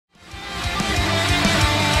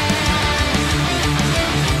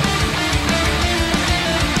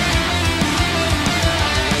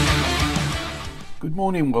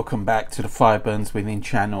morning, welcome back to the Fire Burns Within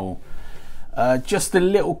channel. Just a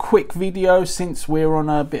little quick video since we're on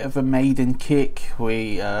a bit of a Maiden kick.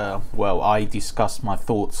 I discussed my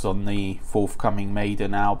thoughts on the forthcoming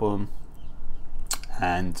Maiden album,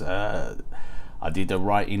 and I did a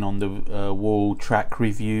writing on the wall track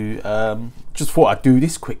review. Just thought I'd do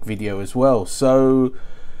this quick video as well. So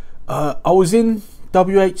I was in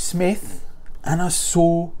WH Smith and I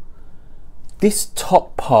saw this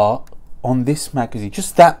top part on this magazine,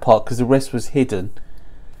 just that part, because the rest was hidden.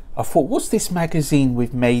 I thought, what's this magazine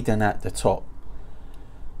with Maiden at the top?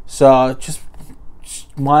 So I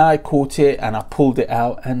my eye caught it and I pulled it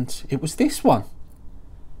out, and it was this one.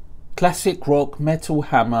 Classic Rock Metal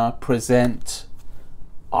Hammer present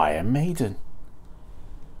Iron Maiden.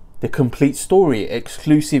 The complete story,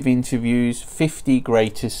 exclusive interviews, 50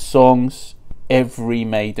 greatest songs, every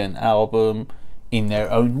Maiden album in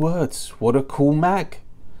their own words. What a cool mag.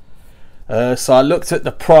 So I looked at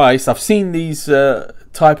the price. I've seen these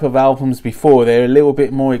type of albums before. They're a little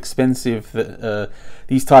bit more expensive.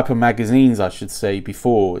 These type of magazines, I should say,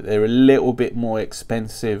 before, they're a little bit more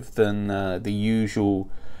expensive than the usual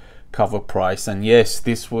cover price. And yes,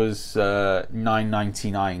 this was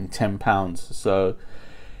 £9.99, £10. So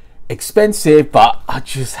expensive, but I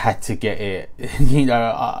just had to get it. You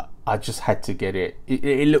know, I just had to get it.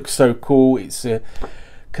 It looks so cool. It's a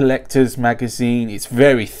collector's magazine. It's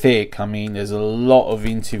very thick. I mean, there's a lot of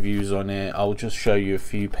interviews on it. I'll just show you a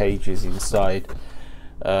few pages inside.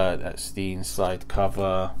 That's the inside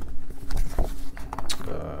cover.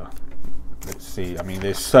 Let's see. I mean,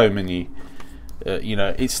 there's so many. You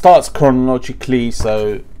know, it starts chronologically,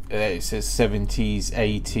 so it says 70s,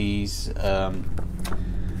 80s.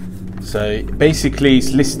 So basically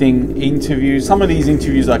it's listing interviews. Some of these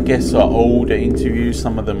interviews, I guess, are older interviews.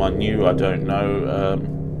 Some of them are new. I don't know.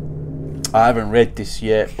 I haven't read this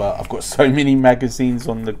yet, but I've got so many magazines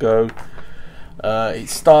on the go.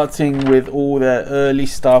 It's starting with all the early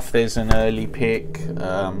stuff. There's an early pic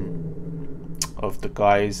of the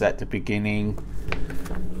guys at the beginning.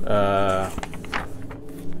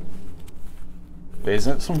 There's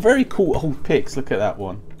some very cool old pics. Look at that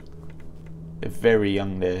one. They're very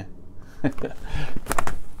young there.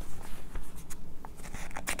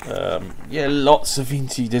 Yeah, lots of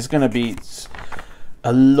interviews. There's going to be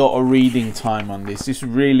a lot of reading time on this. This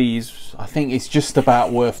really is, I think it's just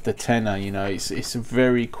about worth the tenner. You know, it's a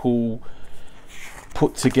very cool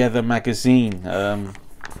put together magazine.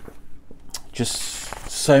 Just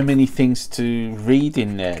so many things to read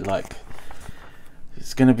in there. Like,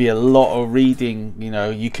 it's going to be a lot of reading. You know,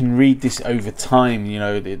 you can read this over time. You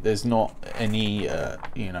know, there's not any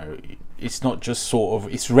you know, it's not just sort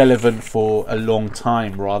of, it's relevant for a long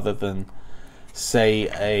time rather than, say,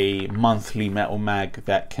 a monthly metal mag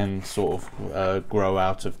that can sort of grow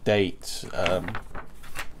out of date.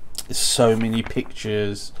 There's so many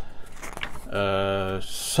pictures.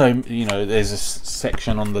 So, you know, there's a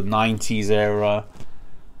section on the 90s era.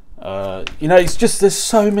 You know, it's just, there's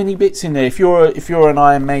so many bits in there. If you're an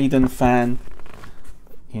Iron Maiden fan,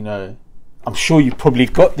 you know, I'm sure you probably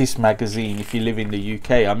got this magazine if you live in the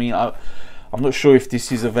UK. I mean, I'm not sure if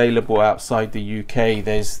this is available outside the UK.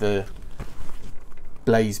 There's the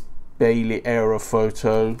Blaze Bayley era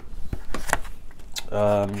photo.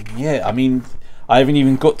 Yeah, I mean, I haven't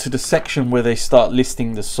even got to the section where they start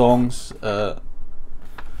listing the songs.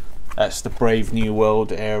 That's the Brave New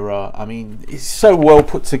World era. I mean, it's so well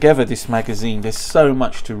put together, this magazine. There's so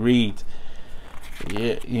much to read.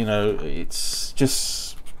 Yeah, you know, it's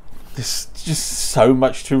just, there's just so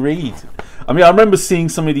much to read. I mean, I remember seeing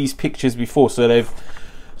some of these pictures before, so they've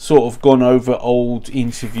sort of gone over old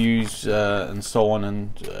interviews and so on,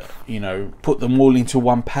 and you know, put them all into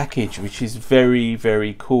one package, which is very,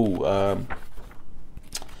 very cool.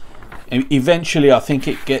 And eventually I think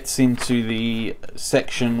it gets into the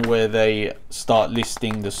section where they start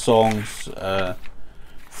listing the songs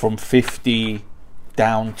from 50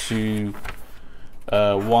 down to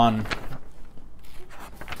 1.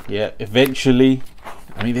 Yeah, eventually.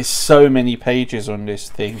 I mean, there's so many pages on this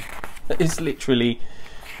thing. It's literally,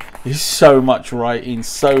 there's so much writing,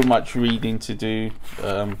 so much reading to do.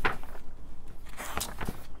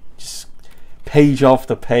 Just page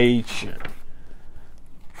after page.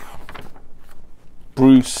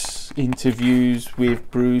 Interviews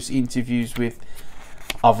with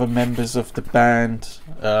other members of the band.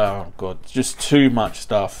 Oh god, just too much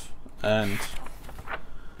stuff. And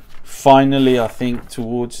finally, I think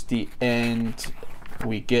towards the end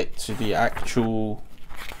we get to the actual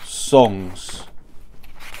songs.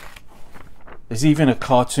 There's even a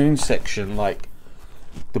cartoon section, like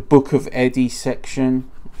the Book of Eddie section.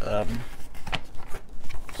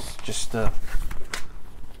 Just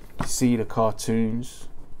See the cartoons,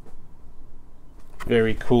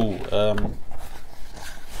 very cool.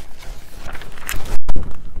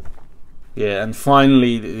 Yeah, and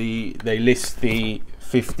finally they list the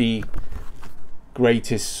 50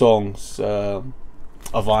 greatest songs of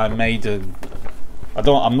Iron Maiden.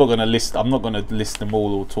 I'm not gonna list them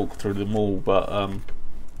all or talk through them all, but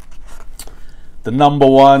the number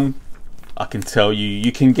one, I can tell you,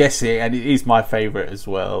 you can guess it, and it is my favourite as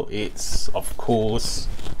well. It's, of course,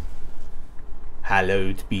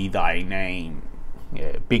 Hallowed Be Thy Name.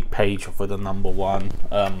 Yeah, big page for the number one.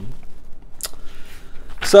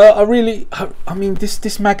 So I mean,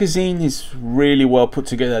 this magazine is really well put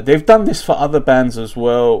together. They've done this for other bands as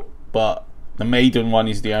well, but the Maiden one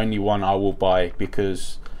is the only one I will buy,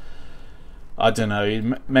 because I don't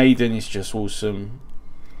know, Maiden is just awesome.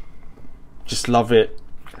 Just love it.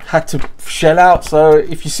 Had to shell out, so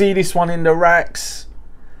if you see this one in the racks,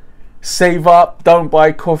 save up, don't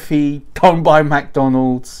buy coffee, don't buy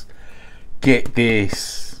McDonald's, get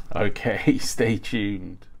this. Okay, stay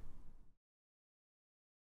tuned.